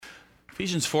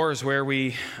Ephesians 4 is where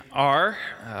we are.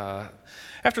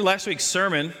 After last week's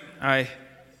sermon, I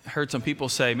heard some people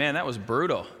say, man, that was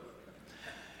brutal.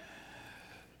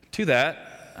 To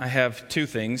that, I have two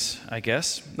things, I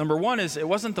guess. Number one is it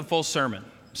wasn't the full sermon,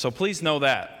 so please know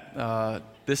that.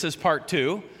 This is part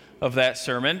two of that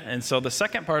sermon, and so the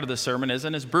second part of the sermon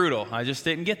isn't as brutal. I just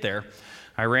didn't get there.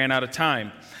 I ran out of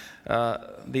time.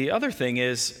 The other thing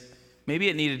is maybe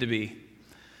it needed to be.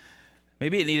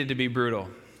 Maybe it needed to be brutal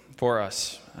for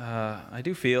us. I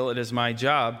do feel it is my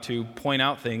job to point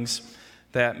out things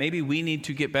that maybe we need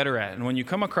to get better at. And when you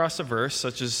come across a verse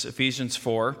such as Ephesians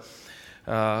 4,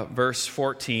 verse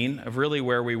 14, of really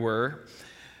where we were,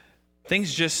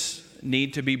 things just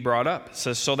need to be brought up. It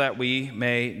says, so that we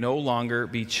may no longer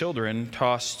be children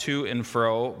tossed to and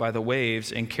fro by the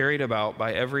waves and carried about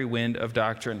by every wind of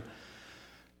doctrine,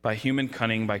 by human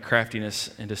cunning, by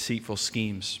craftiness and deceitful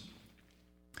schemes.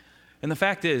 And the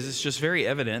fact is, it's just very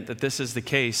evident that this is the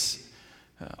case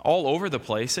all over the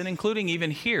place, and including even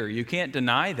here. You can't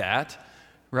deny that,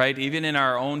 right? Even in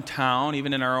our own town,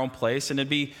 even in our own place. And it'd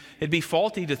be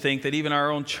faulty to think that even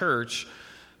our own church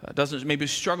doesn't maybe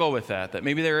struggle with that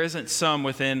maybe there isn't some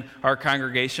within our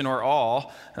congregation or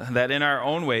all that in our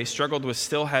own way struggled with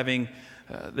still having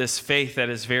this faith that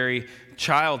is very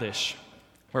childish,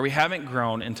 where we haven't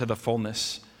grown into the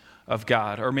fullness of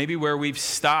God, or maybe where we've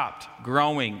stopped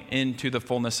growing into the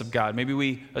fullness of God. Maybe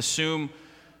we assume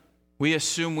we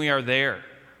are there,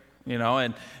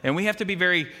 and we have to be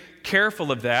very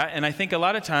careful of that. And I think a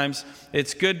lot of times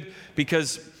it's good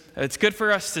because it's good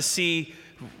for us to see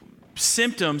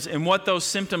symptoms and what those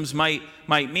symptoms might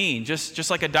mean. Just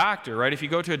like a doctor, right? If you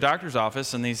go to a doctor's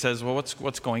office and he says, well,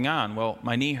 what's going on? Well,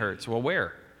 my knee hurts. Well,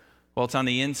 where? Well, it's on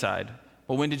the inside.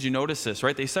 Well, when did you notice this,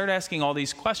 right? They start asking all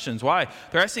these questions. Why?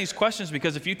 They're asking these questions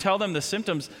because if you tell them the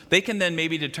symptoms, they can then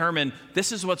maybe determine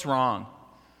this is what's wrong.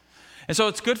 And so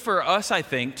it's good for us, I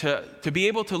think, to be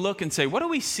able to look and say, what do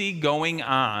we see going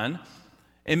on?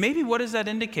 And maybe what is that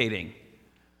indicating?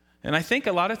 And I think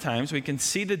a lot of times we can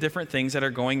see the different things that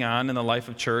are going on in the life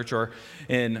of church or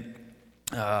in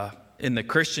the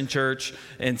Christian church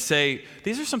and say,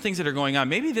 these are some things that are going on.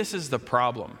 Maybe this is the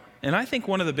problem. And I think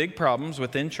one of the big problems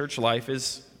within church life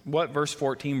is what verse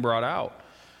 14 brought out.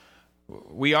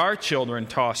 We are children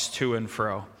tossed to and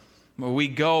fro. We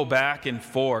go back and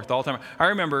forth all the time. I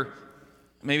remember,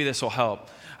 maybe this will help.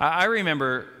 I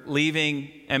remember leaving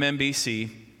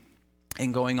MMBC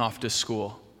and going off to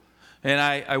school. And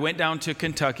I went down to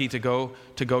Kentucky to go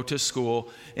to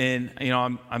school. And,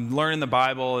 I'm learning the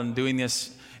Bible and doing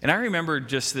this. And I remember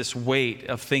just this weight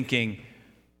of thinking,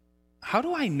 how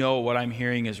do I know what I'm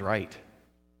hearing is right?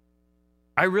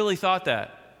 I really thought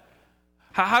that.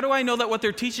 How do I know that what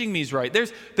they're teaching me is right?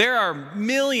 There are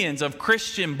millions of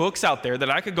Christian books out there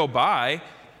that I could go buy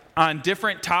on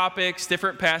different topics,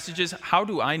 different passages. How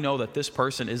do I know that this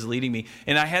person is leading me?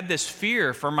 And I had this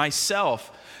fear for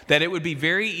myself that it would be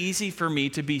very easy for me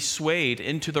to be swayed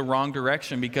into the wrong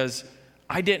direction because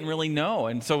I didn't really know.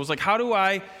 And so it was like, how do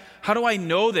I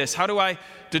know this? How do I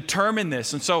determine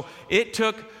this? And so it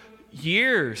took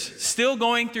years, still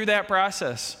going through that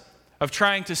process of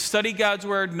trying to study God's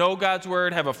word, know God's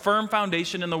word, have a firm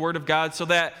foundation in the word of God so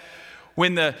that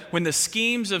when the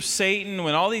schemes of Satan,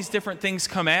 when all these different things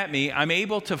come at me, I'm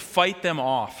able to fight them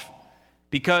off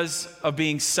because of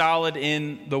being solid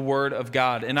in the word of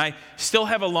God. And I still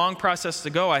have a long process to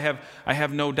go. I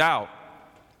have no doubt.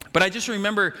 But I just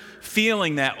remember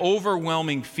feeling that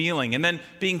overwhelming feeling. And then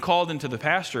being called into the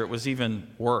pastorate was even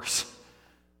worse.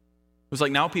 It was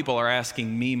like now people are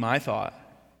asking me my thought.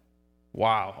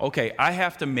 Wow, okay, I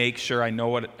have to make sure I know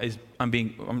what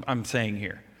I'm saying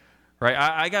here, right?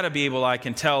 I got to be able, I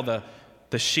can tell the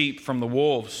sheep from the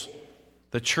wolves,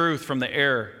 the truth from the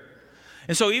error.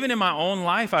 And so even in my own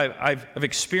life, I've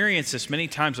experienced this many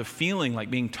times of feeling like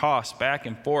being tossed back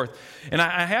and forth. And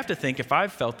I have to think if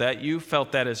I've felt that, you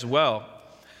felt that as well.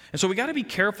 And so we got to be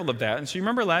careful of that. And so you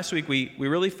remember last week we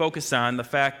really focused on the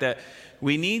fact that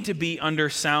we need to be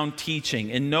under sound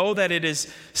teaching and know that it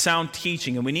is sound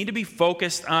teaching. And we need to be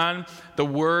focused on the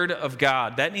Word of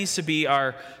God. That needs to be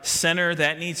our center.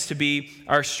 That needs to be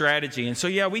our strategy. And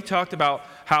so, we talked about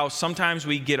how sometimes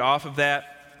we get off of that.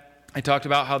 I talked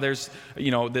about how there's,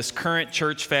 this current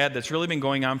church fad that's really been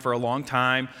going on for a long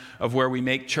time of where we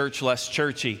make church less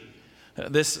churchy.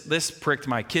 This pricked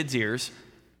my kids' ears.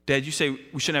 Dad, you say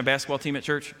we shouldn't have a basketball team at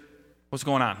church? What's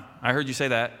going on? I heard you say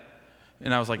that.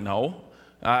 And I was like, no.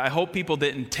 I hope people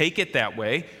didn't take it that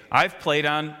way. I've played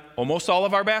on almost all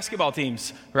of our basketball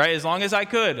teams, right? As long as I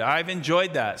could. I've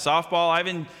enjoyed that. Softball,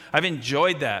 I've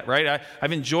enjoyed that, right?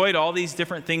 I've enjoyed all these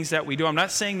different things that we do. I'm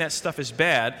not saying that stuff is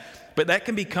bad, but that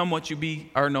can become what you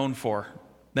are known for.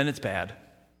 Then it's bad.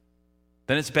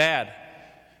 Then it's bad,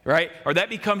 right? Or that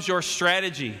becomes your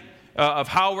strategy of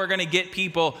how we're going to get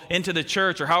people into the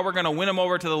church or how we're going to win them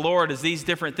over to the Lord is these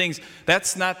different things.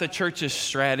 That's not the church's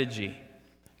strategy.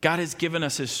 God has given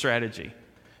us his strategy.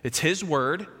 It's his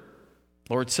word,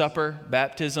 Lord's Supper,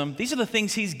 baptism. These are the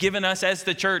things he's given us as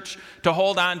the church to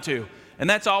hold on to. And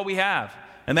that's all we have.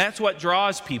 And that's what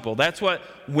draws people. That's what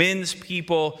wins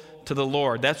people to the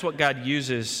Lord. That's what God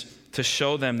uses to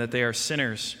show them that they are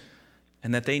sinners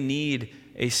and that they need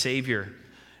a Savior.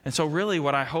 And so really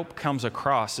what I hope comes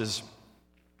across is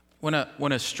when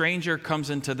a stranger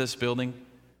comes into this building,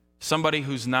 somebody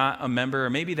who's not a member, or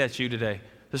maybe that's you today,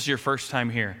 this is your first time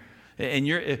here, and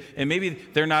maybe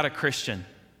they're not a Christian,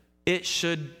 it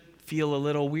should feel a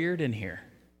little weird in here.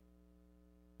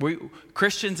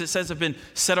 Christians, it says, have been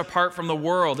set apart from the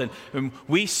world, and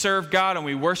we serve God and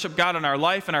we worship God in our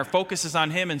life, and our focus is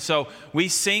on him, and so we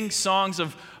sing songs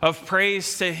of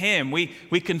praise to him. We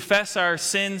confess our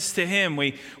sins to him.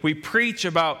 We preach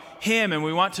about him, and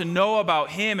we want to know about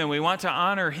him, and we want to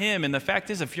honor him. And the fact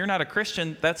is, if you're not a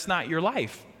Christian, that's not your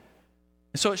life.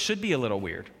 And so it should be a little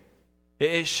weird.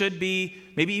 It should be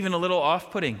maybe even a little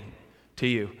off-putting to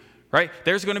you. Right?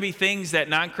 There's going to be things that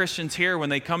non-Christians hear when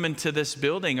they come into this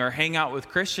building or hang out with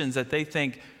Christians that they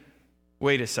think,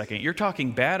 wait a second, you're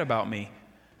talking bad about me.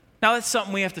 Now that's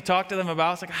something we have to talk to them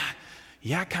about. It's like,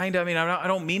 yeah, kind of. I mean, I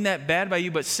don't mean that bad by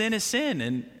you, but sin is sin,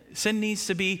 and sin needs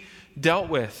to be dealt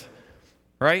with.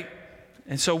 Right?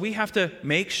 And so we have to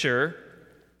make sure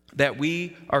that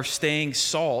we are staying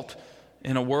salt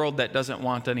in a world that doesn't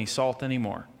want any salt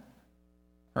anymore.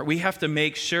 Right? We have to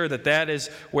make sure that that is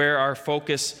where our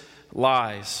focus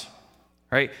lies,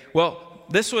 right? Well,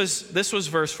 this was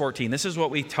verse 14. This is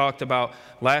what we talked about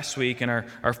last week, and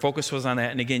our focus was on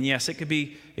that. And again, yes, it could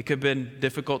have been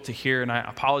difficult to hear, and I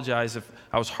apologize if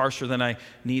I was harsher than I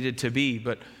needed to be,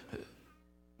 but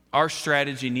our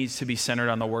strategy needs to be centered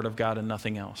on the Word of God and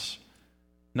nothing else.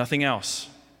 Nothing else.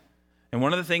 And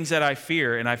one of the things that I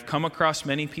fear, and I've come across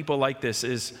many people like this,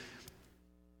 is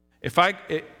if I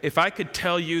could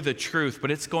tell you the truth, but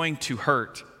it's going to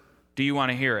hurt, do you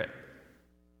want to hear it?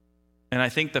 And I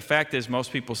think the fact is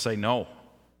most people say no.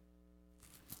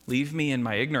 Leave me in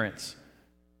my ignorance.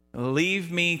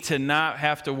 Leave me to not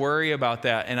have to worry about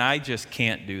that. And I just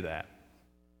can't do that.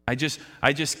 I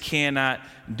just cannot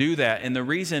do that. And the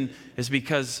reason is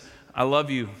because I love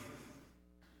you.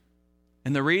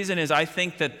 And the reason is I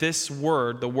think that this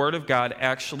word, the Word of God,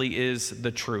 actually is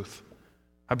the truth.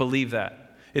 I believe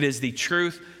that. It is the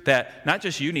truth that not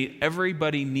just you need,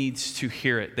 everybody needs to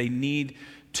hear it. They need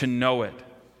to know it.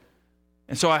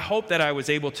 And so I hope that I was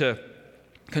able to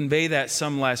convey that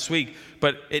some last week,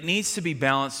 but it needs to be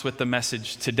balanced with the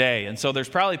message today. And so there's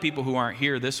probably people who aren't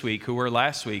here this week, who were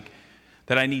last week,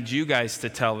 that I need you guys to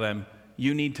tell them,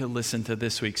 you need to listen to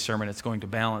this week's sermon. It's going to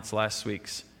balance last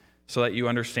week's so that you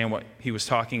understand what he was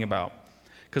talking about.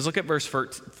 Because look at verse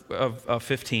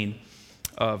 15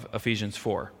 of Ephesians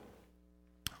 4.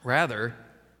 Rather,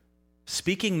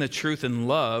 speaking the truth in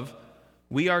love,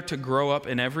 we are to grow up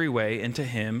in every way into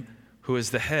him who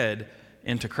is the head,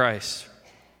 into Christ.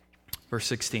 Verse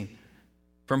 16.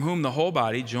 From whom the whole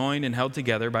body, joined and held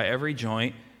together by every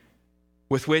joint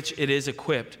with which it is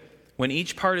equipped, when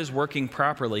each part is working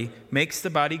properly, makes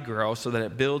the body grow so that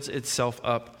it builds itself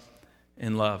up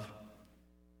in love.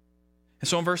 And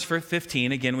so in verse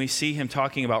 15, again, we see him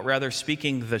talking about rather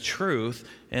speaking the truth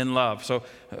in love. So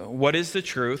what is the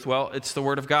truth? Well, it's the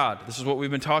Word of God. This is what we've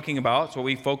been talking about. It's what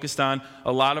we focused on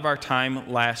a lot of our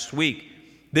time last week.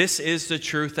 This is the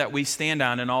truth that we stand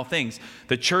on in all things.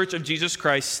 The Church of Jesus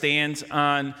Christ stands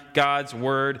on God's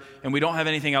Word, and we don't have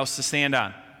anything else to stand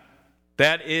on.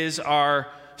 That is our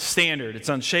standard. It's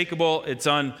unshakable. It's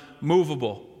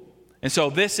unmovable. And so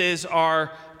this is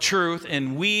our truth,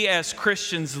 and we as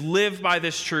Christians live by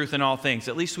this truth in all things.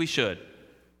 At least we should.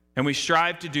 And we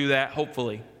strive to do that,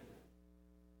 hopefully.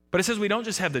 But it says we don't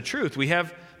just have the truth. We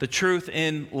have the truth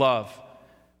in love.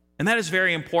 And that is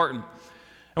very important.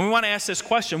 And we want to ask this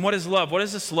question, what is love? What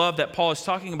is this love that Paul is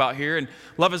talking about here? And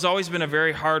love has always been a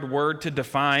very hard word to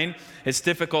define. It's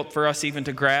difficult for us even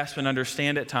to grasp and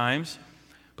understand at times.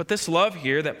 But this love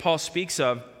here that Paul speaks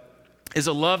of is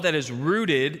a love that is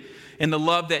rooted in the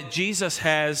love that Jesus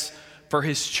has for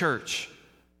his church.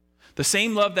 The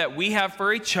same love that we have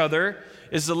for each other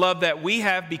is the love that we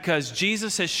have because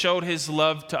Jesus has showed his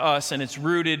love to us, and it's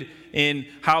rooted in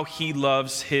how he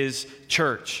loves his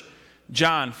church.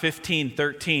 John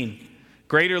 15:13.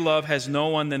 Greater love has no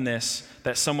one than this,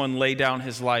 that someone lay down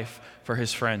his life for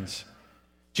his friends.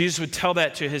 Jesus would tell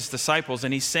that to his disciples,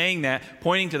 and he's saying that,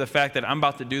 pointing to the fact that I'm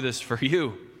about to do this for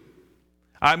you.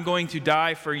 I'm going to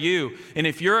die for you. And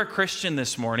if you're a Christian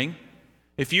this morning,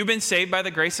 if you've been saved by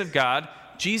the grace of God,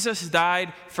 Jesus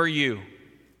died for you.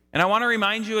 And I want to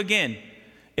remind you again,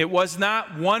 it was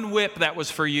not one whip that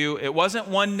was for you. It wasn't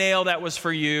one nail that was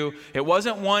for you. It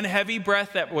wasn't one heavy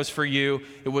breath that was for you.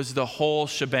 It was the whole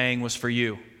shebang was for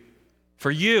you.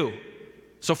 For you.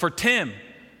 So for Tim,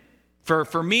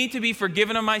 for me to be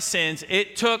forgiven of my sins,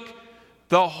 it took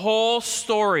the whole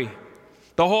story.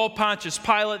 The whole Pontius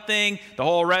Pilate thing, the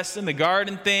whole arrest in the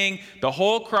garden thing, the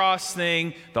whole cross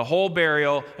thing, the whole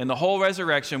burial, and the whole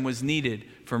resurrection was needed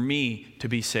for me to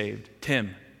be saved.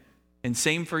 Tim. And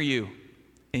same for you.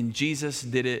 And Jesus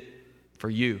did it for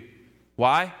you.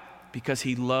 Why? Because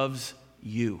he loves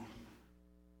you.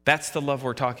 That's the love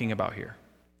we're talking about here.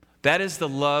 That is the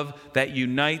love that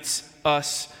unites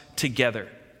us together.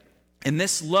 And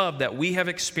this love that we have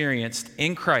experienced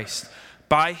in Christ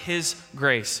by his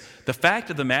grace, the fact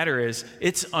of the matter is,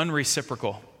 it's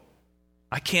unreciprocal.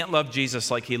 I can't love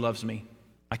Jesus like he loves me.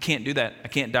 I can't do that. I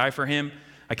can't die for him.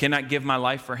 I cannot give my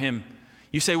life for him.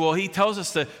 You say, well, he tells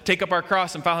us to take up our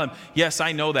cross and follow him. Yes,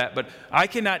 I know that, but I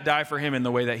cannot die for him in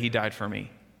the way that he died for me.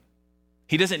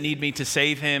 He doesn't need me to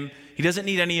save him. He doesn't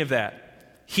need any of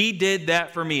that. He did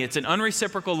that for me. It's an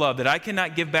unreciprocal love that I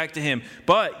cannot give back to him.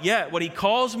 But yet, what he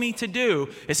calls me to do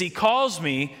is he calls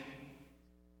me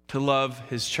to love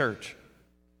his church.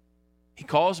 He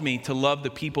calls me to love the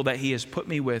people that he has put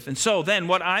me with. And so then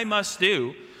what I must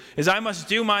do is I must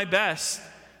do my best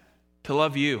to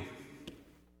love you,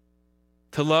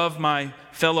 to love my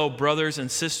fellow brothers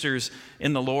and sisters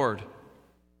in the Lord.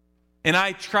 And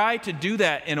I try to do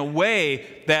that in a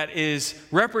way that is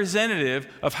representative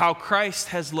of how Christ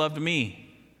has loved me.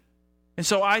 And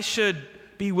so I should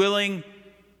be willing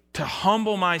to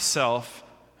humble myself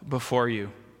before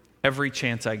you every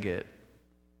chance I get.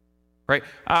 Right?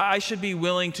 I should be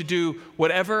willing to do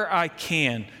whatever I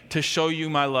can to show you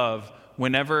my love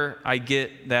whenever I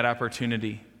get that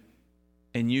opportunity.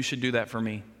 And you should do that for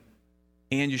me.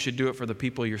 And you should do it for the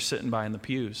people you're sitting by in the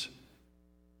pews.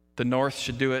 The North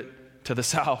should do it to the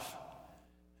South.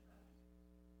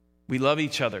 We love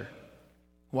each other.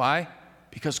 Why?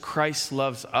 Because Christ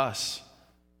loves us.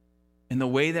 And the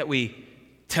way that we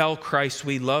tell Christ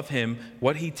we love him,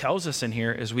 what he tells us in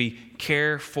here is we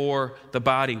care for the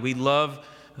body. We love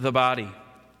the body.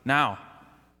 Now,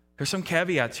 there's some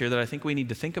caveats here that I think we need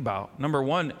to think about. Number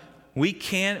one, we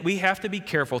have to be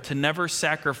careful to never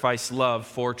sacrifice love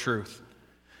for truth.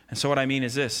 And so what I mean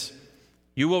is this.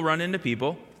 You will run into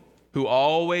people who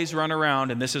always run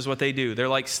around, and this is what they do. They're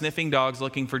like sniffing dogs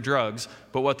looking for drugs,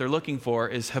 but what they're looking for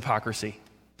is hypocrisy.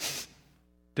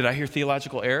 Did I hear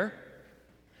theological error?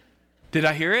 Did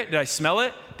I hear it? Did I smell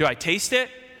it? Do I taste it?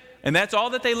 And that's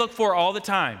all that they look for all the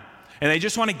time. And they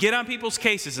just want to get on people's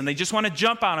cases, and they just want to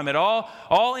jump on them at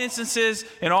all instances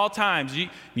and all times.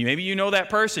 Maybe you know that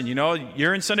person. You know,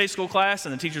 you're in Sunday school class,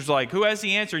 and the teacher's like, who has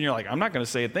the answer? And you're like, I'm not going to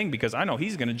say a thing because I know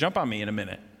he's going to jump on me in a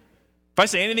minute. If I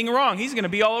say anything wrong, he's going to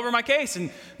be all over my case.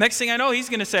 And next thing I know, he's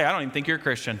going to say, I don't even think you're a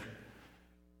Christian.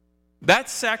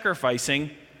 That's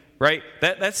sacrificing, right?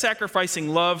 That's sacrificing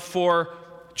love for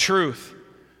truth.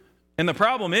 And the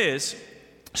problem is,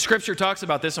 Scripture talks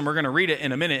about this, and we're going to read it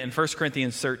in a minute in 1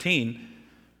 Corinthians 13.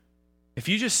 If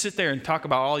you just sit there and talk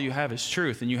about all you have is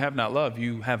truth and you have not love,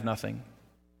 you have nothing.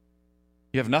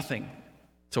 You have nothing.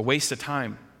 It's a waste of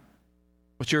time.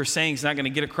 What you're saying is not going to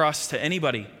get across to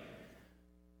anybody.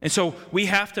 And so we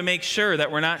have to make sure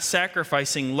that we're not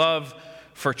sacrificing love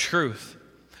for truth.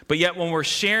 But yet when we're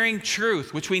sharing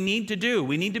truth, which we need to do,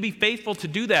 we need to be faithful to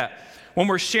do that. When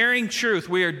we're sharing truth,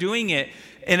 we are doing it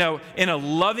in a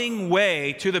loving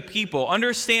way to the people,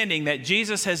 understanding that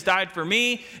Jesus has died for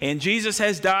me and Jesus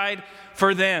has died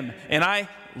for them. And I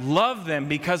love them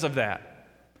because of that.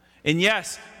 And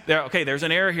yes, there's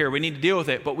an error here. We need to deal with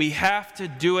it. But we have to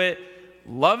do it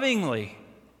lovingly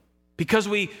because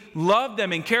we love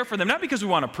them and care for them, not because we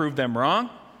want to prove them wrong,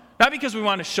 not because we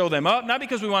want to show them up, not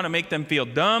because we want to make them feel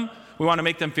dumb, we want to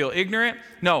make them feel ignorant.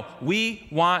 No, we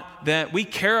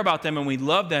care about them and we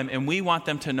love them and we want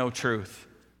them to know truth.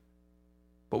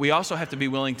 But we also have to be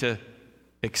willing to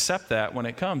accept that when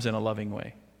it comes in a loving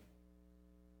way.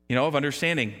 Of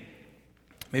understanding.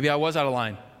 Maybe I was out of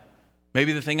line.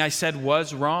 Maybe the thing I said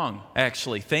was wrong,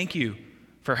 actually. Thank you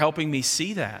for helping me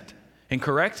see that and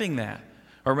correcting that.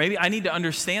 Or maybe I need to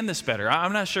understand this better.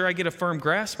 I'm not sure I get a firm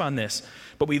grasp on this,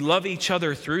 but we love each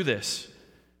other through this.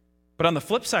 But on the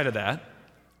flip side of that,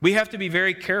 we have to be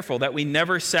very careful that we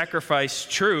never sacrifice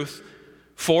truth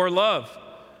for love.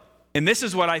 And this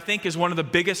is what I think is one of the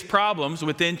biggest problems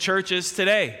within churches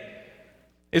today,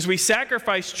 is we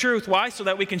sacrifice truth. Why? So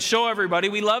that we can show everybody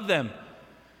we love them.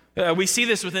 We see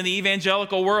this within the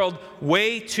evangelical world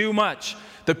way too much.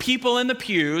 The people in the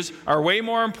pews are way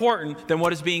more important than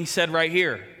what is being said right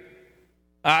here.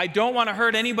 I don't want to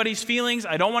hurt anybody's feelings.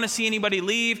 I don't want to see anybody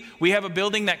leave. We have a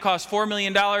building that costs $4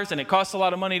 million and it costs a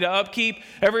lot of money to upkeep.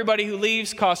 Everybody who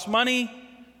leaves costs money.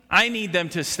 I need them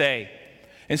to stay.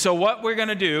 And so what we're going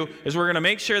to do is we're going to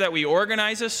make sure that we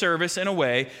organize a service in a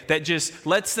way that just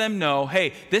lets them know,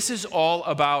 hey, this is all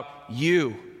about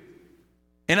you.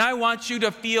 And I want you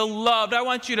to feel loved. I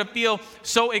want you to feel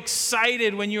so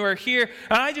excited when you are here.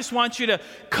 And I just want you to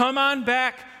come on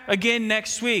back again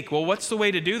next week. Well, what's the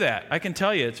way to do that? I can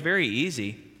tell you, it's very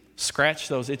easy. Scratch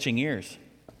those itching ears.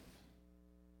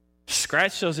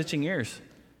 Scratch those itching ears.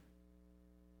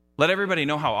 Let everybody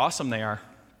know how awesome they are.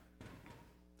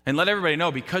 And let everybody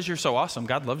know, because you're so awesome,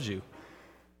 God loves you.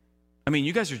 I mean,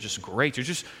 you guys are just great.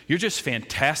 You're just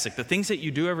fantastic. The things that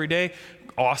you do every day,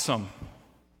 awesome.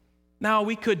 Now,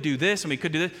 we could do this and we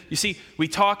could do this. You see, we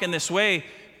talk in this way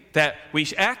that we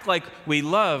act like we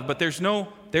love, but there's no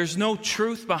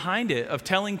truth behind it of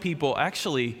telling people,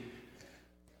 actually,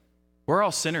 we're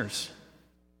all sinners.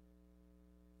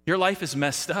 Your life is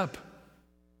messed up.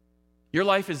 Your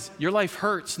life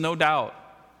hurts, no doubt.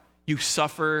 You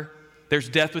suffer. There's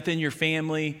death within your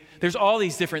family. There's all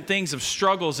these different things of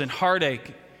struggles and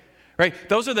heartache, right?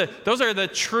 Those are the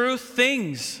true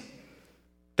things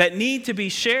that need to be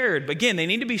shared. Again, they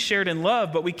need to be shared in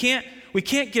love, but we can't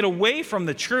get away from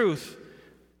the truth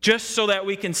just so that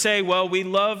we can say, well, we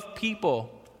love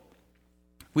people.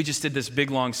 We just did this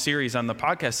big, long series on the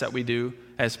podcast that we do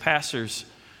as pastors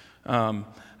on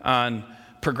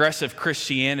progressive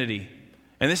Christianity.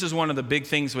 And this is one of the big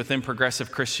things within progressive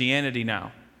Christianity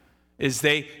now, is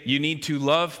you need to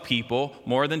love people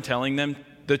more than telling them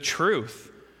the truth.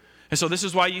 And so this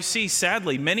is why you see,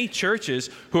 sadly, many churches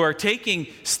who are taking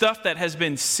stuff that has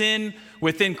been sin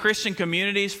within Christian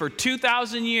communities for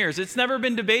 2,000 years. It's never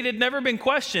been debated, never been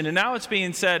questioned, and now it's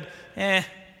being said,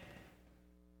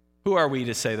 who are we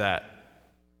to say that?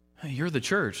 You're the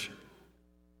church.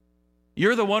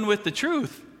 You're the one with the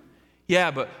truth.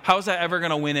 Yeah, but how's that ever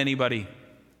going to win anybody?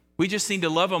 We just need to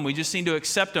love them. We just need to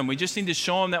accept them. We just need to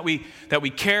show them that we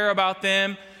care about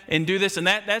them and do this. And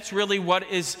that's really what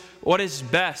is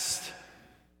best.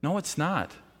 No, it's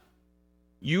not.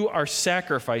 You are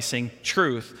sacrificing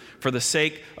truth for the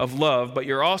sake of love, but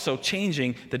you're also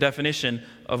changing the definition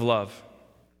of love.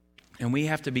 And we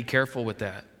have to be careful with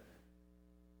that.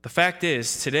 The fact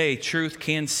is, today, truth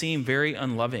can seem very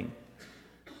unloving.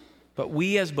 But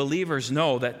we as believers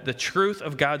know that the truth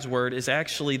of God's word is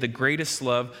actually the greatest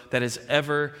love that has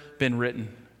ever been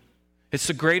written. It's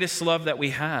the greatest love that we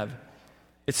have.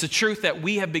 It's the truth that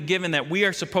we have been given that we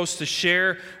are supposed to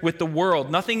share with the world.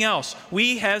 Nothing else.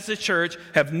 We as the church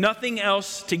have nothing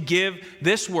else to give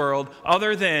this world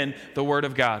other than the word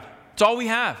of God. It's all we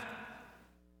have.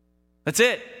 That's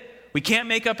it. We can't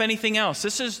make up anything else.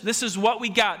 This is what we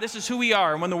got. This is who we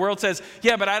are. And when the world says,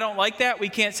 yeah, but I don't like that, we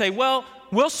can't say, well,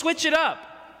 we'll switch it up.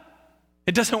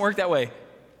 It doesn't work that way.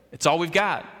 It's all we've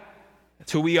got.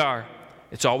 It's who we are.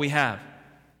 It's all we have.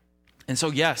 And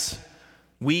so, yes,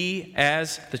 we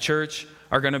as the church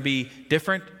are going to be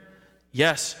different.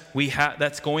 Yes,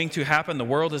 that's going to happen. The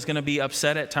world is going to be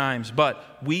upset at times, but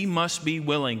we must be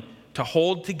willing to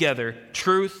hold together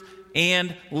truth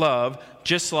and love,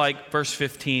 just like verse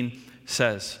 15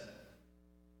 says.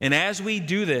 And as we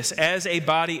do this as a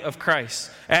body of Christ,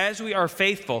 as we are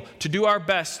faithful to do our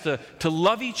best to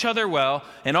love each other well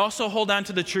and also hold on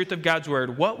to the truth of God's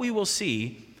word, what we will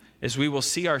see is we will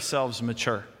see ourselves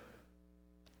mature.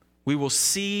 We will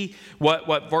see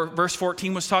what verse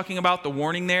 14 was talking about, the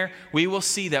warning there. We will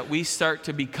see that we start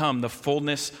to become the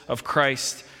fullness of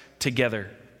Christ together.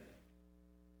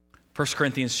 1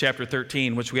 Corinthians chapter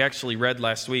 13, which we actually read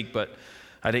last week, but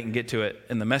I didn't get to it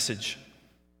in the message.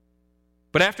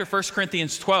 But after 1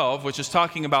 Corinthians 12, which is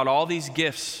talking about all these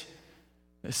gifts,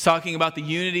 it's talking about the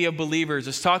unity of believers,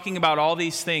 it's talking about all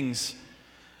these things.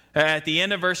 At the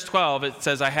end of verse 12, it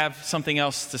says, I have something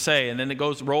else to say. And then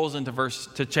it rolls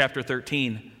into chapter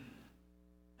 13.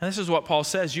 And this is what Paul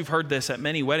says. You've heard this at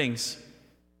many weddings.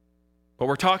 But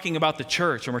we're talking about the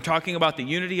church, and we're talking about the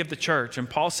unity of the church. And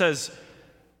Paul says,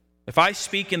 if I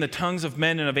speak in the tongues of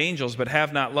men and of angels, but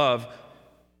have not love,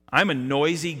 I'm a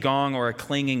noisy gong or a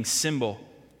clanging cymbal.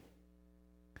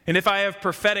 And if I have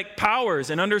prophetic powers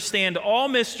and understand all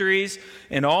mysteries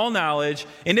and all knowledge,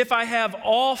 and if I have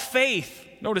all faith,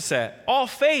 notice that, all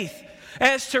faith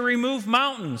as to remove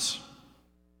mountains,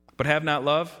 but have not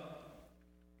love,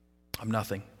 I'm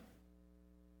nothing.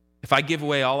 If I give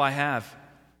away all I have,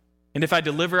 and if I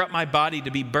deliver up my body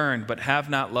to be burned, but have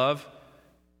not love,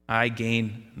 I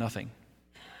gain nothing.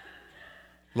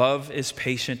 Love is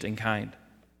patient and kind.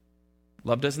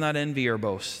 Love does not envy or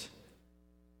boast.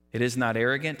 It is not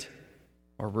arrogant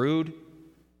or rude.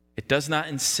 It does not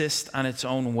insist on its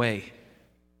own way.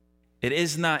 It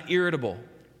is not irritable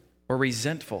or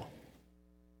resentful.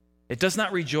 It does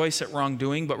not rejoice at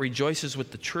wrongdoing, but rejoices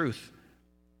with the truth.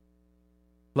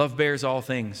 Love bears all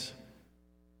things,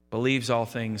 believes all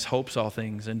things, hopes all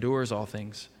things, endures all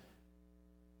things.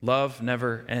 Love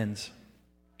never ends.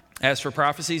 As for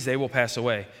prophecies, they will pass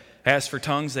away. As for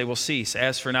tongues, they will cease.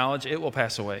 As for knowledge, it will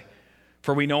pass away.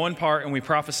 For we know in part and we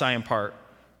prophesy in part.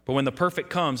 But when the perfect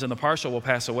comes, and the partial will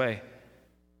pass away.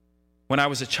 When I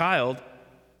was a child,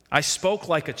 I spoke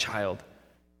like a child.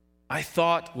 I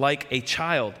thought like a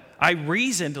child. I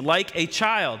reasoned like a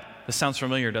child. This sounds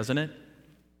familiar, doesn't it?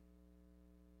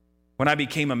 When I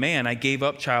became a man, I gave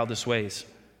up childish ways.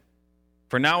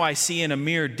 For now I see in a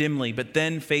mirror dimly, but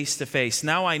then face to face.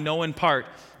 Now I know in part,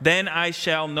 then I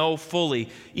shall know fully,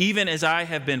 even as I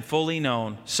have been fully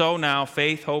known. So now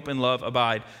faith, hope, and love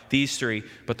abide, these three,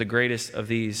 but the greatest of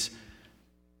these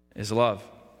is love.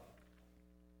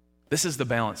 This is the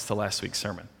balance to last week's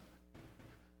sermon.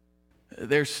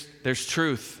 There's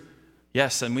truth,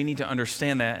 yes, and we need to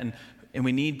understand that, and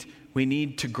we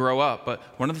need to grow up. But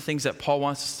one of the things that Paul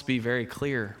wants us to be very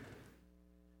clear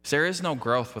is there is no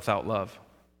growth without love.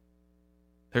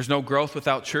 There's no growth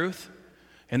without truth,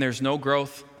 and there's no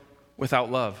growth without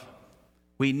love.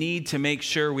 We need to make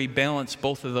sure we balance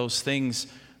both of those things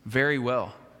very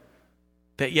well.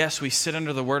 That yes, we sit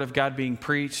under the Word of God being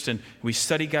preached, and we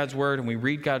study God's Word, and we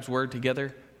read God's Word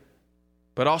together,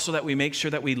 but also that we make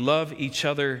sure that we love each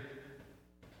other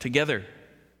together.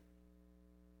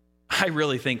 I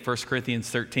really think 1 Corinthians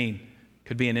 13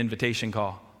 could be an invitation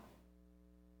call.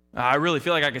 I really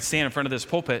feel like I could stand in front of this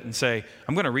pulpit and say,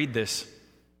 I'm going to read this,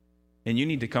 and you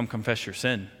need to come confess your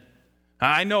sin.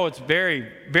 I know it's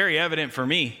very, very evident for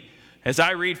me as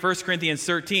I read 1 Corinthians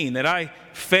 13 that I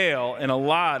fail in a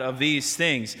lot of these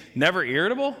things. Never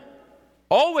irritable,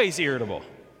 always irritable.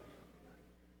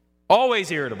 Always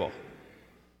irritable.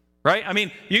 Right? I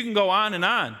mean, you can go on and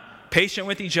on. Patient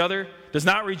with each other, does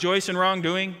not rejoice in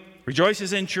wrongdoing,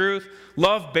 rejoices in truth,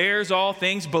 love bears all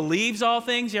things, believes all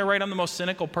things. Yeah, right, I'm the most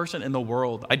cynical person in the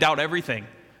world. I doubt everything.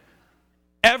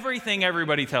 Everything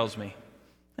everybody tells me.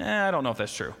 I don't know if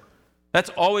that's true. That's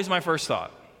always my first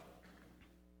thought.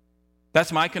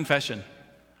 That's my confession.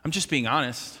 I'm just being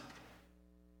honest.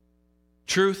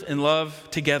 Truth and love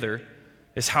together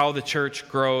is how the church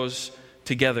grows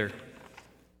together.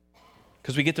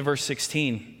 Because we get to verse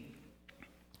 16.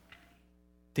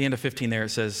 At the end of 15 there it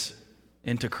says,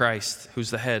 into Christ,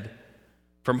 who's the head,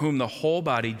 from whom the whole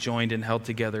body joined and held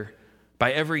together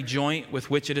by every joint with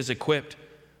which it is equipped,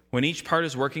 when each part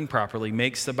is working properly,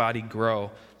 makes the body grow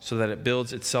so that it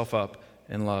builds itself up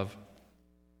in love.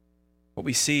 What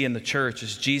we see in the church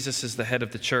is Jesus is the head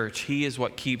of the church. He is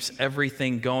what keeps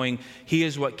everything going. He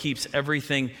is what keeps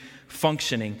everything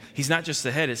functioning. He's not just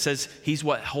the head. It says he's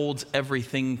what holds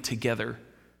everything together.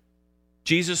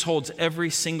 Jesus holds every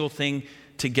single thing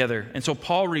together. And so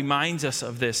Paul reminds us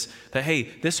of this, that, hey,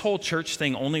 this whole church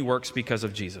thing only works because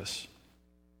of Jesus.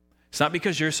 It's not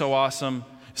because you're so awesome.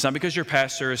 It's not because your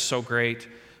pastor is so great.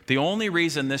 The only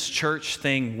reason this church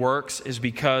thing works is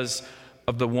because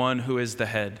of the one who is the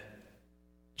head,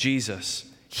 Jesus.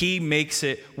 He makes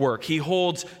it work. He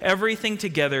holds everything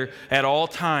together at all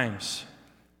times.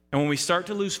 And when we start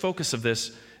to lose focus of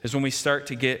this is when we start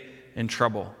to get in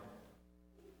trouble.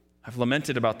 I've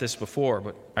lamented about this before,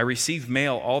 but I receive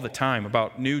mail all the time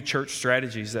about new church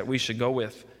strategies that we should go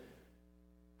with.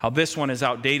 How this one is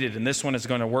outdated and this one is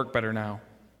going to work better now.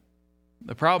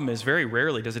 The problem is very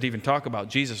rarely does it even talk about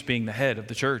Jesus being the head of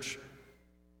the church.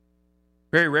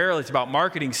 Very rarely it's about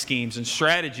marketing schemes and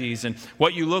strategies and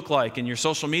what you look like and your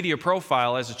social media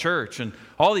profile as a church and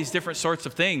all these different sorts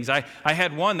of things. I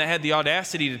had one that had the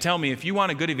audacity to tell me, if you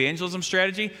want a good evangelism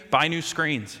strategy, buy new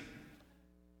screens.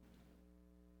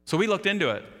 So we looked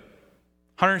into it.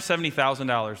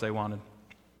 $170,000 they wanted.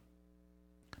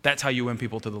 That's how you win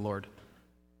people to the Lord.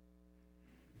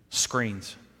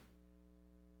 Screens.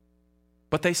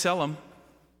 But they sell them.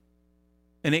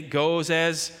 And it goes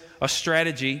as a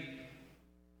strategy.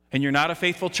 And you're not a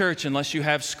faithful church unless you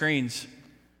have screens.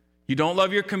 You don't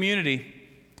love your community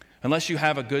unless you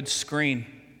have a good screen.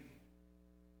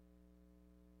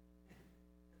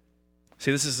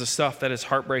 See, this is the stuff that is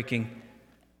heartbreaking.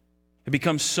 It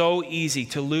becomes so easy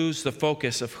to lose the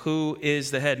focus of who is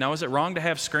the head. Now, is it wrong to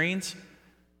have screens?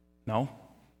 No.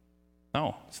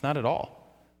 No, it's not at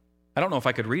all. I don't know if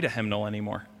I could read a hymnal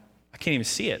anymore. I can't even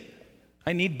see it.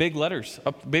 I need big letters,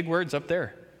 big words up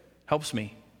there. Helps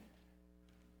me.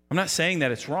 I'm not saying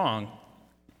that it's wrong,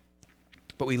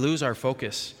 but we lose our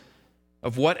focus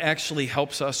of what actually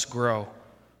helps us grow.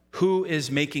 Who is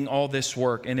making all this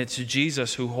work? And it's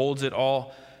Jesus who holds it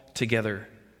all together.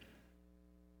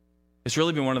 It's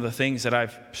really been one of the things that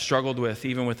I've struggled with,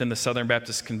 even within the Southern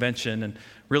Baptist Convention, and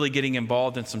really getting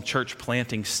involved in some church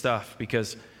planting stuff,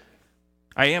 because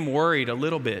I am worried a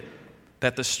little bit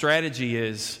that the strategy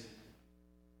is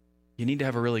you need to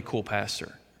have a really cool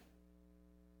pastor.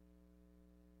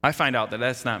 I find out that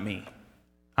that's not me.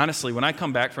 Honestly, when I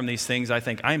come back from these things, I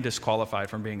think I'm disqualified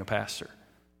from being a pastor.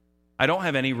 I don't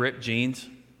have any ripped jeans.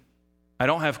 I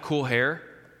don't have cool hair.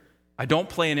 I don't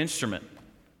play an instrument.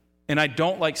 And I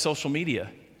don't like social media.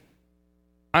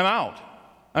 I'm out.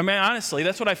 I mean, honestly,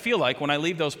 that's what I feel like when I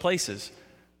leave those places.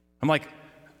 I'm like,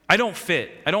 I don't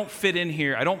fit. I don't fit in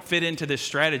here. I don't fit into this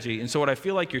strategy. And so what I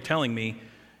feel like you're telling me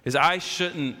is I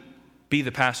shouldn't be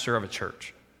the pastor of a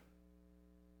church.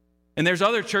 And there's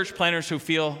other church planners who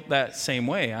feel that same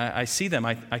way. I see them.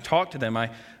 I talk to them. I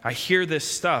hear this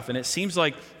stuff. And it seems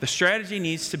like the strategy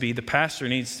needs to be, the pastor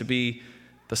needs to be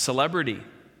the celebrity.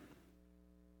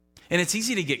 And it's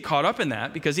easy to get caught up in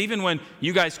that, because even when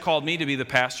you guys called me to be the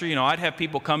pastor, I'd have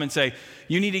people come and say,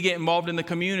 you need to get involved in the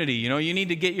community. You need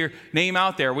to get your name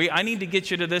out there. I need to get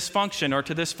you to this function or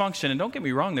to this function. And don't get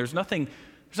me wrong, there's nothing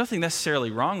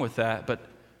necessarily wrong with that. But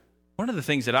one of the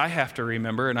things that I have to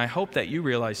remember, and I hope that you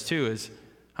realize too, is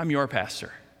I'm your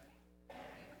pastor,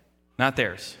 not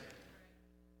theirs.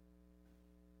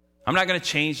 I'm not going to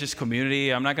change this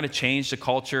community. I'm not going to change the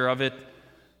culture of it.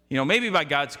 Maybe by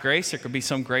God's grace, there could be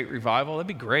some great revival. That'd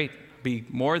be great. I'd be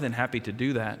more than happy to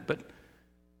do that. But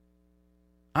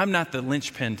I'm not the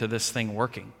linchpin to this thing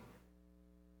working.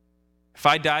 If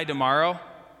I die tomorrow,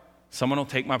 someone will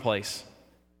take my place.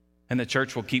 And the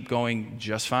church will keep going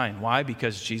just fine. Why?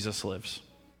 Because Jesus lives.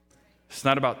 It's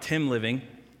not about Tim living.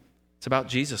 It's about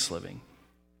Jesus living.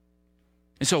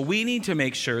 And so we need to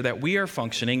make sure that we are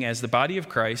functioning as the body of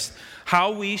Christ,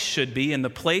 how we should be in the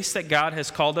place that God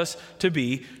has called us to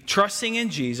be, trusting in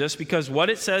Jesus, because what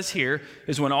it says here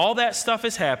is when all that stuff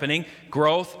is happening,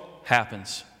 growth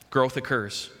happens. Growth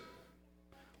occurs.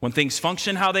 When things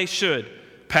function how they should,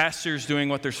 pastors doing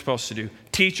what they're supposed to do,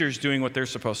 teachers doing what they're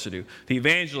supposed to do, the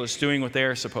evangelists doing what they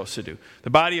are supposed to do, the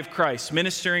body of Christ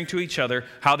ministering to each other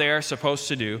how they are supposed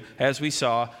to do, as we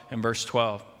saw in verse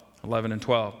 11 and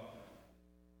 12.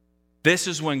 This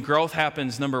is when growth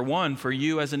happens, number one, for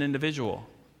you as an individual.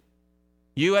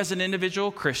 You as an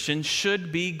individual Christian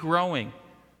should be growing.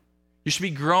 You should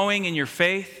be growing in your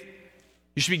faith.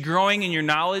 You should be growing in your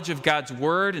knowledge of God's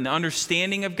word and the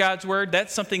understanding of God's word.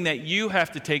 That's something that you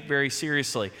have to take very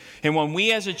seriously. And when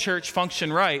we as a church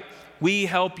function right, we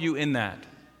help you in that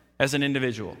as an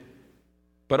individual.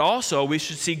 But also, we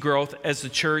should see growth as the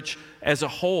church as a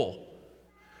whole.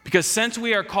 Because since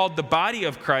we are called the body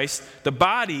of Christ, the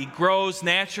body grows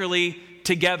naturally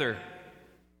together.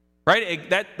 Right?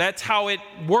 That's how it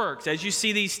works. As you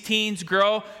see these teens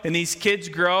grow and these kids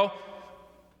grow,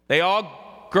 they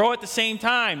all grow at the same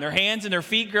time. Their hands and their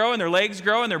feet grow and their legs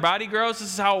grow and their body grows.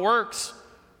 This is how it works.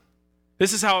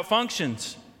 This is how it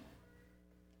functions.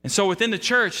 And so within the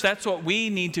church, that's what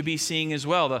we need to be seeing as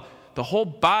well. The whole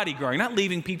body growing, not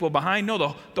leaving people behind. No,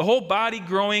 the whole body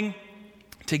growing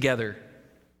together.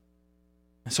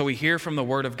 And so we hear from the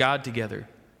Word of God together.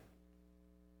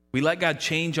 We let God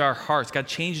change our hearts. God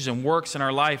changes and works in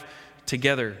our life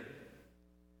together.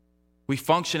 We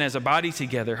function as a body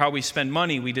together. How we spend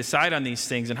money, we decide on these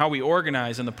things, and how we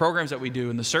organize, and the programs that we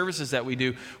do, and the services that we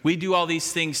do. We do all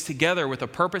these things together with a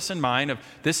purpose in mind of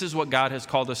this is what God has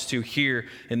called us to here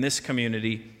in this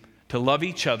community, to love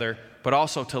each other, but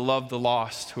also to love the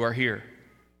lost who are here,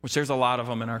 which there's a lot of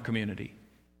them in our community.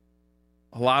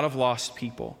 A lot of lost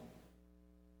people.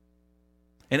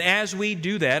 And as we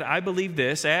do that, I believe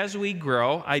this, as we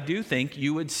grow, I do think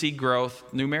you would see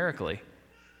growth numerically.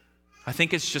 I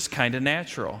think it's just kind of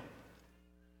natural.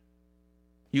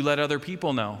 You let other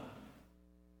people know.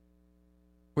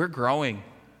 We're growing.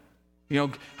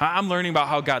 I'm learning about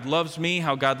how God loves me,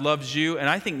 how God loves you, and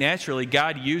I think naturally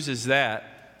God uses that,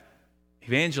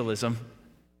 evangelism,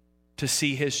 to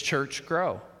see His church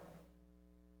grow.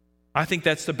 I think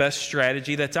that's the best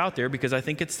strategy that's out there because I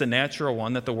think it's the natural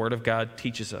one that the Word of God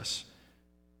teaches us.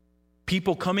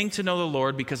 People coming to know the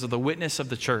Lord because of the witness of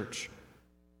the church,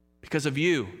 because of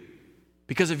you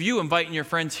inviting your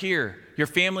friends here, your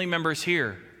family members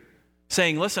here,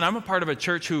 saying, listen, I'm a part of a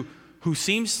church who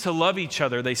seems to love each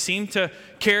other. They seem to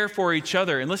care for each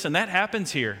other. And listen, that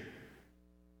happens here.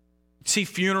 see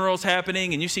funerals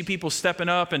happening and you see people stepping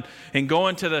up and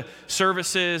going to the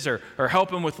services or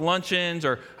helping with luncheons,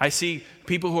 or I see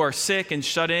people who are sick and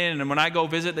shut in, and when I go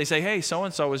visit, they say, hey,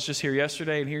 so-and-so was just here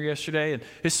yesterday and here yesterday, and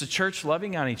it's the church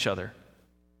loving on each other.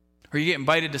 Or you get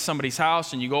invited to somebody's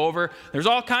house and you go over, there's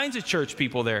all kinds of church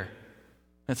people there.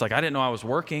 And it's like, I didn't know I was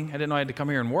working. I didn't know I had to come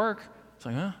here and work. It's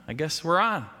like, I guess we're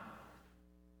on.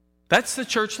 That's the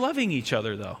church loving each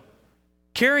other, though.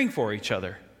 Caring for each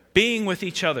other, being with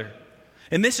each other.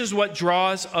 And this is what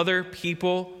draws other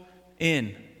people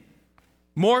in.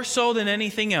 More so than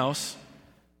anything else,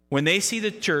 when they see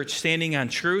the church standing on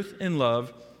truth and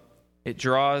love, it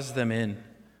draws them in.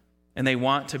 And they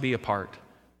want to be a part.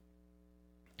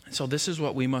 So this is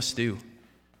what we must do.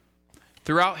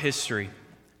 Throughout the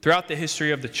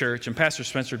history of the church, and Pastor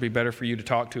Spencer would be better for you to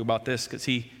talk to about this because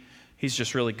he's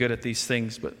just really good at these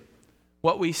things. But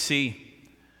what we see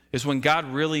is when God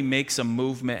really makes a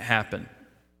movement happen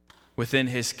within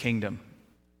his kingdom,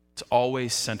 it's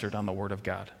always centered on the Word of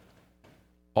God.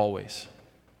 Always.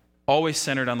 Always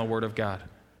centered on the Word of God.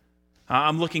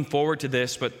 I'm looking forward to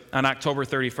this, but on October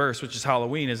 31st, which is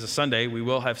Halloween, is a Sunday, we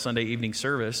will have Sunday evening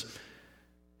service.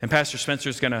 And Pastor Spencer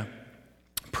is going to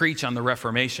preach on the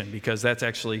Reformation because that's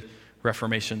actually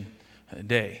Reformation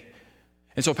Day.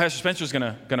 And so Pastor Spencer is going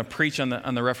to preach on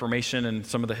the Reformation and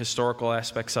some of the historical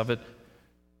aspects of it.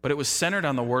 But it was centered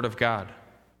on the Word of God.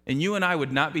 And you and I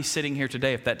would not be sitting here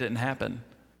today if that didn't happen.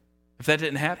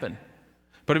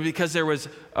 But because there was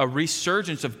a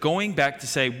resurgence of going back to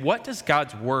say, what does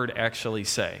God's Word actually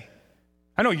say?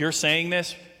 I know you're saying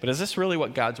this, but is this really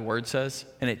what God's Word says?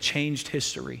 And it changed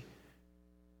history.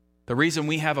 The reason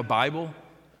we have a Bible,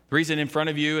 the reason in front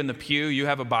of you in the pew you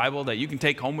have a Bible that you can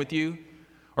take home with you,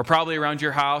 or probably around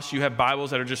your house you have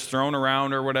Bibles that are just thrown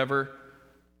around or whatever.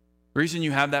 The reason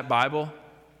you have that Bible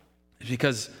is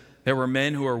because there were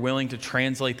men who were willing to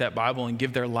translate that Bible and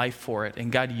give their life for it,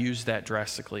 and God used that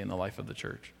drastically in the life of the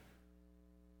church.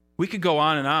 We could go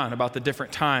on and on about the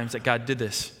different times that God did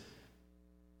this,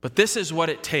 but this is what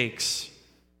it takes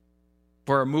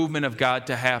for a movement of God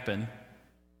to happen,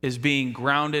 is being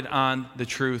grounded on the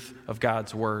truth of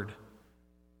God's Word.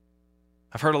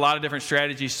 I've heard a lot of different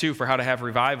strategies too for how to have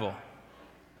revival,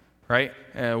 right?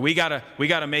 We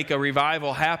gotta make a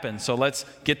revival happen. So let's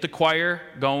get the choir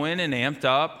going and amped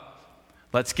up.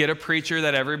 Let's get a preacher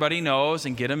that everybody knows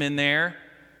and get them in there,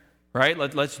 right?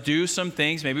 Let's do some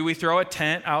things. Maybe we throw a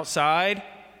tent outside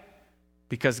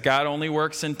because God only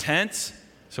works in tents.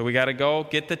 So we got to go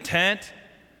get the tent.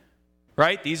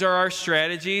 Right? These are our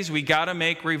strategies. We got to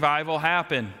make revival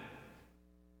happen.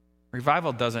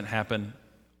 Revival doesn't happen,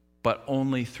 but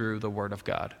only through the Word of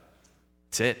God.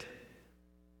 That's it.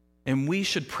 And we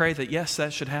should pray that, yes,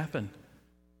 that should happen.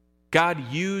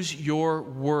 God, use your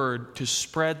Word to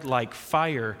spread like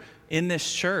fire in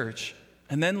this church,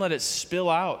 and then let it spill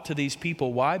out to these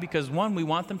people. Why? Because one, we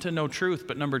want them to know truth,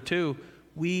 but number two,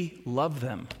 we love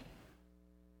them.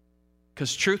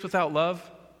 Because truth without love,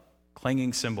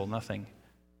 clanging cymbal, nothing.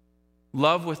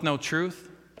 Love with no truth,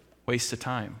 waste of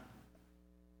time.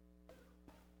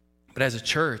 But as a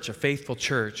church, a faithful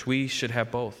church, we should have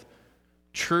both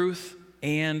truth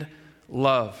and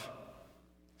love,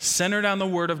 centered on the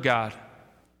Word of God,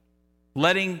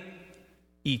 letting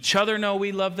each other know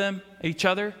we love them, each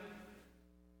other,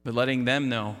 but letting them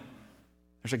know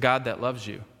there's a God that loves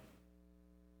you.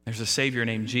 There's a Savior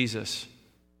named Jesus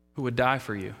who would die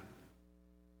for you.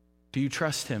 Do you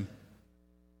trust him?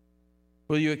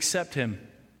 Will you accept him?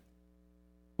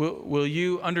 Will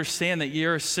you understand that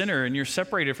you're a sinner and you're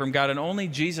separated from God and only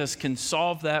Jesus can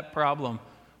solve that problem?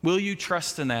 Will you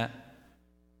trust in that?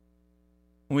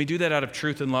 When we do that out of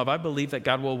truth and love, I believe that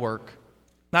God will work.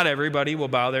 Not everybody will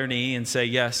bow their knee and say,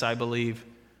 yes, I believe.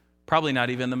 Probably not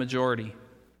even the majority.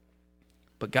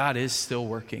 But God is still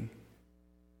working.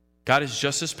 God is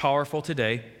just as powerful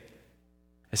today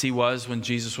as he was when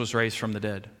Jesus was raised from the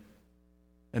dead.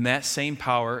 And that same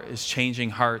power is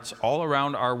changing hearts all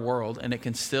around our world, and it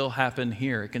can still happen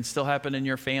here. It can still happen in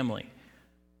your family.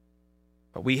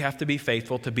 But we have to be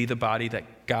faithful to be the body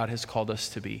that God has called us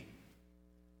to be,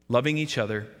 loving each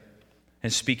other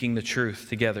and speaking the truth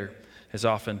together as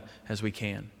often as we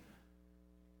can.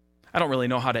 I don't really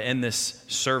know how to end this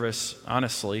service,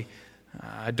 honestly.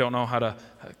 I don't know how to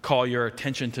call your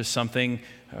attention to something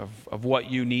of what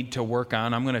you need to work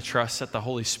on. I'm going to trust that the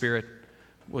Holy Spirit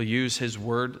will use his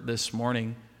word this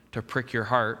morning to prick your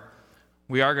heart.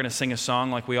 We are going to sing a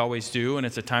song like we always do, and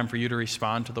it's a time for you to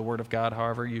respond to the word of God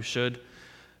however you should,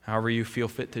 however you feel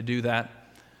fit to do that.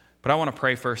 But I want to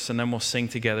pray first, and then we'll sing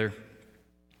together.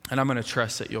 And I'm going to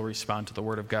trust that you'll respond to the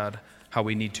word of God how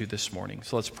we need to this morning.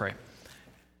 So let's pray.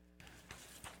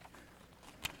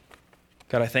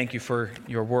 God, I thank you for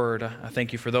your word. I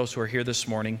thank you for those who are here this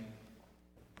morning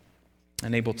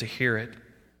and able to hear it.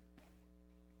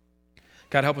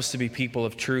 God, help us to be people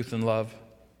of truth and love.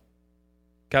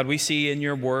 God, we see in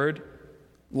your word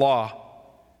law.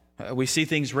 We see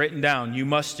things written down. You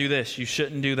must do this. You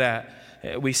shouldn't do that.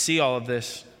 We see all of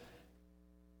this.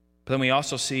 But then we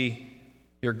also see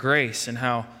your grace and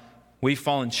how we've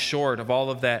fallen short of all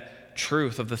of that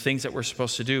truth, of the things that we're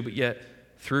supposed to do. But yet,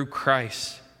 through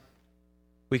Christ,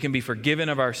 we can be forgiven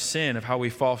of our sin, of how we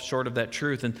fall short of that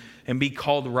truth, and be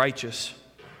called righteous.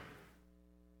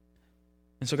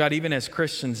 And so, God, even as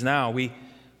Christians now,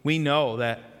 we know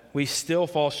that we still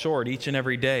fall short each and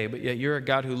every day, but yet you're a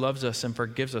God who loves us and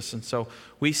forgives us. And so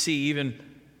we see even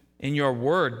in your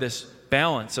word this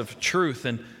balance of truth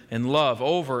and love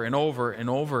over and over and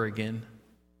over again.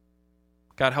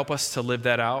 God, help us to live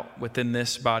that out within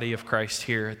this body of Christ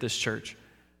here at this church.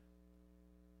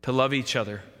 To love each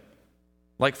other,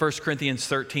 like 1 Corinthians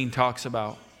 13 talks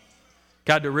about.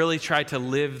 God, to really try to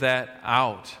live that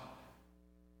out.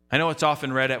 I know it's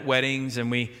often read at weddings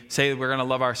and we say that we're going to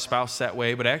love our spouse that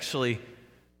way, but actually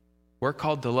we're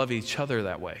called to love each other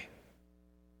that way,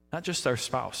 not just our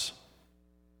spouse.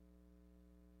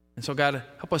 And so God,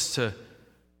 help us to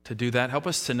do that. Help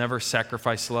us to never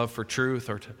sacrifice love for truth,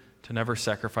 or to never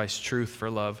sacrifice truth for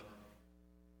love,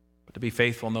 but to be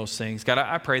faithful in those things. God,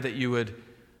 I pray that you would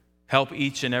help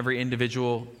each and every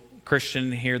individual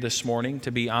Christian here this morning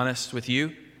to be honest with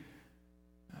you,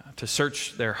 to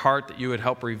search their heart, that you would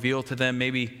help reveal to them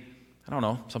maybe, I don't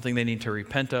know, something they need to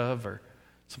repent of, or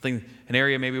something, an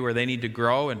area maybe where they need to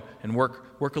grow and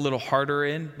work a little harder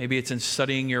in. Maybe it's in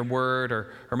studying your word,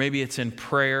 or maybe it's in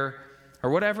prayer, or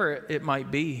whatever it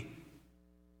might be.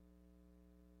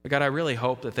 But God, I really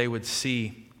hope that they would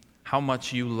see how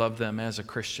much you love them as a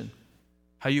Christian,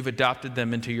 how you've adopted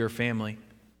them into your family,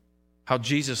 how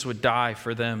Jesus would die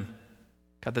for them.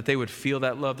 God, that they would feel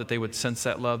that love, that they would sense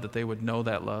that love, that they would know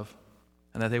that love,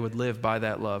 and that they would live by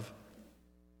that love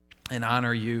and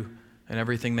honor you in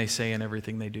everything they say and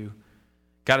everything they do.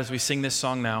 God, as we sing this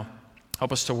song now,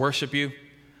 help us to worship you.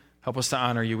 Help us to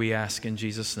honor you, we ask in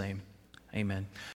Jesus' name. Amen.